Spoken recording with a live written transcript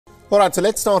All right, so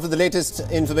let's start with the latest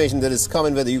information that is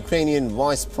coming, where the Ukrainian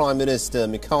Vice Prime Minister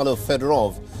Mykhailo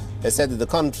Fedorov has said that the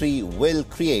country will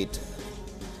create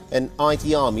an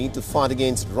IT army to fight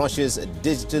against Russia's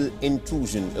digital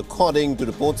intrusion. According to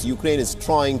reports, Ukraine is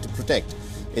trying to protect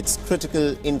its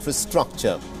critical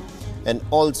infrastructure and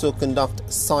also conduct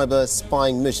cyber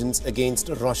spying missions against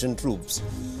Russian troops.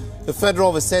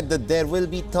 Fedorov has said that there will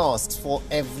be tasks for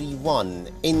everyone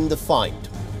in the fight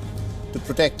to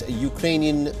protect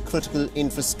Ukrainian critical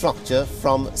infrastructure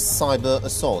from cyber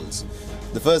assaults.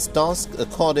 The first task,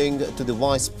 according to the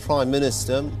Vice Prime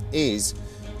Minister, is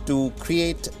to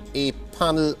create a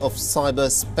panel of cyber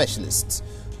specialists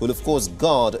who will, of course,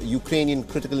 guard Ukrainian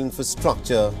critical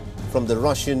infrastructure from the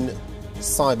Russian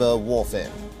cyber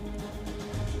warfare.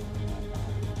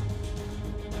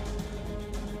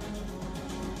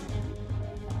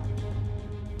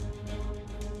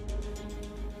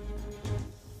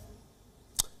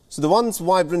 So the once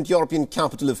vibrant European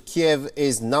capital of Kiev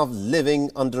is now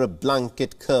living under a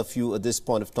blanket curfew at this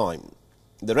point of time.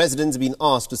 The residents have been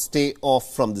asked to stay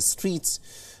off from the streets.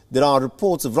 There are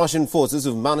reports of Russian forces who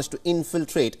have managed to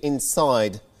infiltrate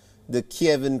inside the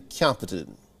Kievan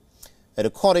capital. And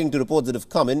according to reports that have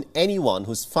come in, anyone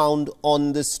who's found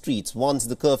on the streets once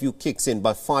the curfew kicks in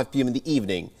by 5 p.m. in the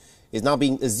evening is now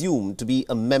being assumed to be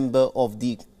a member of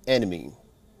the enemy.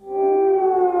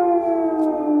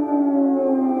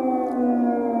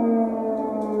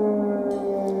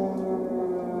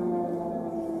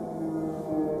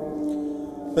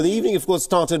 But the evening, of course,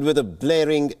 started with a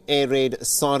blaring air raid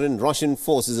siren. Russian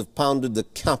forces have pounded the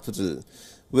capital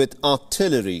with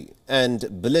artillery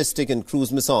and ballistic and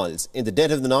cruise missiles. In the dead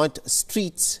of the night,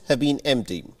 streets have been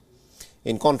empty,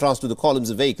 in contrast to the columns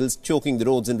of vehicles choking the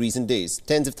roads in recent days.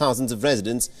 Tens of thousands of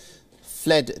residents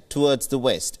fled towards the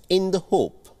west in the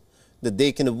hope that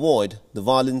they can avoid the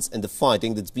violence and the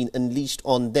fighting that's been unleashed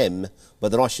on them by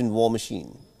the Russian war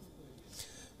machine.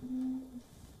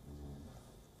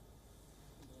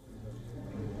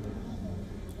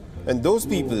 And those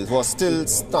people who are still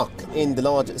stuck in the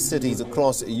large cities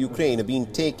across Ukraine have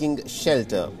been taking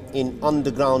shelter in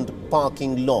underground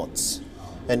parking lots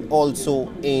and also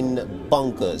in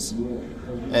bunkers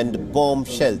and bomb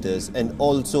shelters, and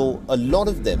also a lot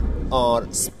of them are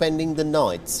spending the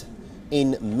nights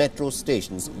in metro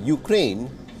stations.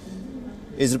 Ukraine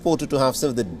is reported to have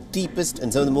some of the deepest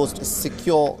and some of the most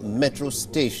secure metro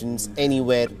stations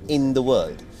anywhere in the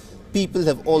world. People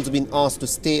have also been asked to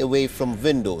stay away from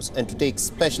windows and to take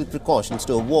special precautions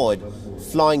to avoid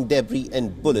flying debris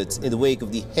and bullets in the wake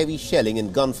of the heavy shelling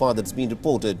and gunfire that's been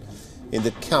reported in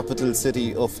the capital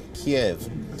city of Kiev.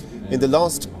 In the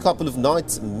last couple of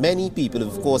nights, many people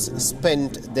have, of course,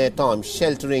 spent their time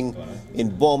sheltering in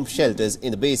bomb shelters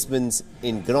in the basements,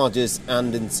 in garages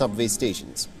and in subway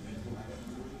stations.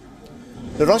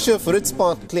 Russia, for its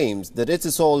part, claims that its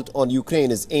assault on Ukraine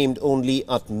is aimed only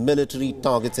at military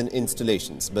targets and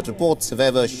installations. But reports,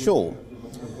 however, show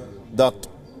that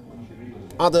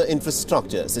other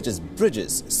infrastructure, such as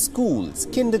bridges, schools,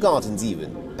 kindergartens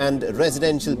even, and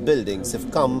residential buildings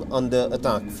have come under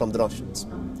attack from the Russians.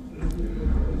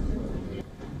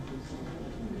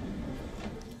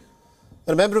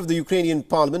 A member of the Ukrainian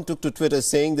parliament took to Twitter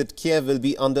saying that Kiev will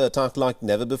be under attack like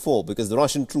never before because the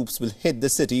Russian troops will hit the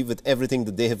city with everything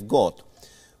that they have got.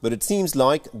 But it seems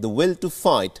like the will to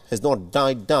fight has not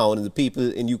died down in the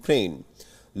people in Ukraine.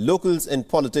 Locals and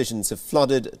politicians have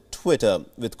flooded Twitter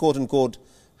with quote-unquote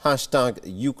hashtag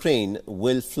Ukraine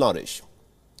will flourish.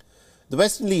 The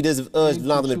Western leaders have urged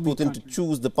Vladimir Putin to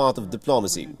choose the path of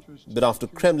diplomacy. But after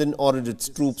Kremlin ordered its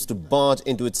troops to barge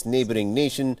into its neighboring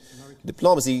nation,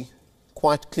 diplomacy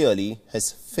quite clearly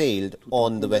has failed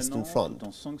on the Western Front.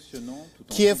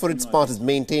 Kiev, for its part, has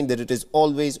maintained that it is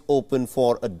always open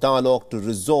for a dialogue to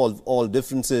resolve all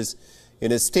differences.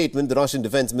 In a statement, the Russian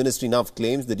Defense Ministry now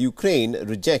claims that Ukraine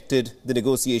rejected the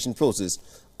negotiation process,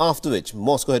 after which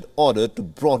Moscow had ordered to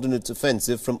broaden its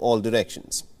offensive from all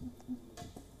directions.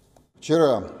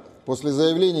 Вчера, после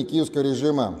заявлений киевского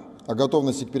режима о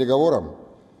готовности к переговорам,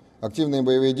 активные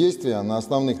боевые действия на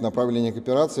основных направлениях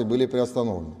операции были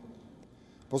приостановлены.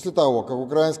 После того, как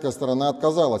украинская сторона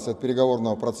отказалась от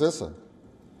переговорного процесса,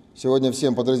 сегодня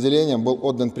всем подразделениям был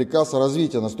отдан приказ о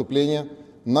развитии наступления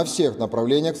на всех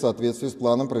направлениях в соответствии с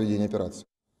планом проведения операции.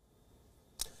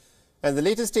 And the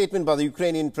latest statement by the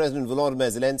Ukrainian President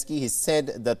Volodymyr Zelensky, he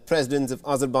said that presidents of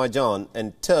Azerbaijan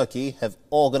and Turkey have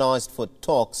organized for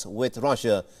talks with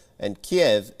Russia and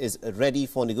Kiev is ready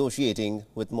for negotiating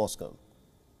with Moscow.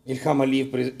 Ільхам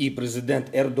Алієв і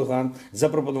президент Ердоган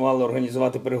запропонували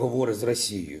організувати переговори з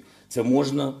Росією. Це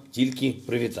можна тільки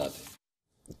привітати.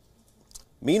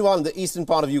 Meanwhile, in the eastern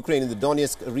part of Ukraine, in the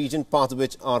Donetsk region, parts of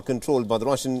which are controlled by the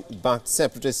Russian-backed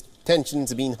separatists,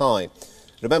 tensions have been high.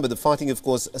 Remember, the fighting, of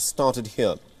course, started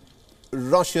here.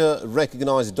 Russia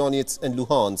recognized Donetsk and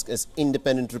Luhansk as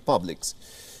independent republics.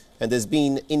 And there's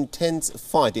been intense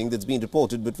fighting that's been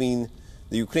reported between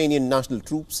the Ukrainian national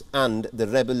troops and the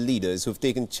rebel leaders who've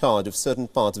taken charge of certain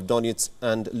parts of Donetsk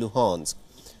and Luhansk.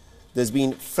 There's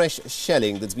been fresh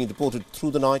shelling that's been reported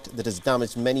through the night that has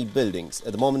damaged many buildings.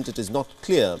 At the moment, it is not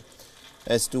clear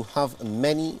as to how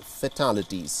many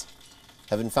fatalities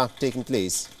have in fact taken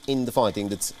place in the fighting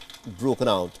that's broken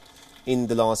out in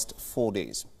the last 4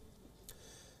 days.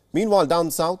 Meanwhile,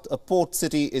 down south, a port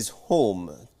city is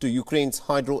home to Ukraine's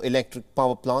hydroelectric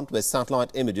power plant, where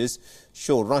satellite images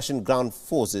show Russian ground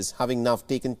forces having now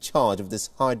taken charge of this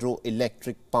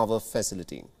hydroelectric power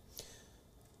facility.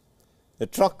 The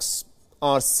trucks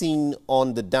are seen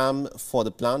on the dam for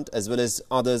the plant, as well as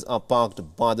others are parked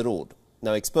by the road.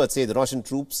 Now, experts say the Russian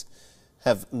troops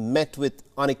have met with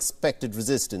unexpected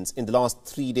resistance in the last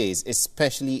 3 days,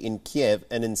 especially in Kiev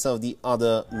and in some of the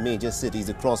other major cities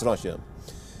across Russia.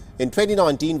 In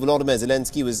 2019, Volodymyr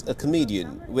Zelensky was a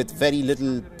comedian with very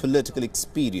little political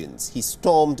experience. He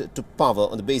stormed to power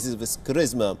on the basis of his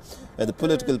charisma and the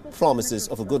political promises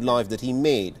of a good life that he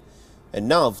made. And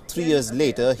now, 3 years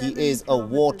later, he is a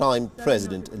wartime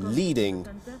president, leading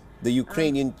the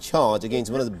Ukrainian charge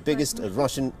against one of the biggest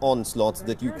Russian onslaughts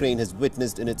that Ukraine has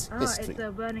witnessed in its history. It's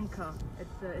a burning car.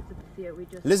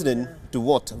 Listen in to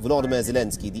what Volodymyr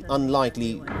Zelensky, the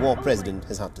unlikely war president,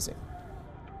 has had to say.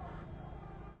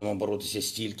 Боротися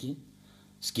стільки,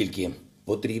 скільки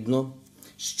потрібно,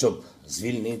 щоб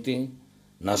звільнити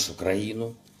нашу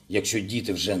країну. Якщо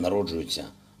діти вже народжуються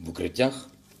в укриттях,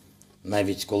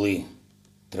 навіть коли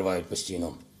тривають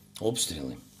постійно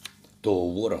обстріли, то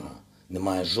у ворога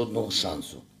немає жодного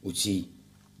шансу у цій,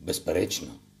 безперечно,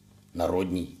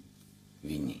 народній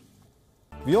війні.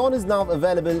 WION is now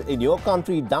available in your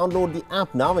country. Download the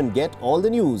app now and get all the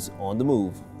news on the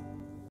move.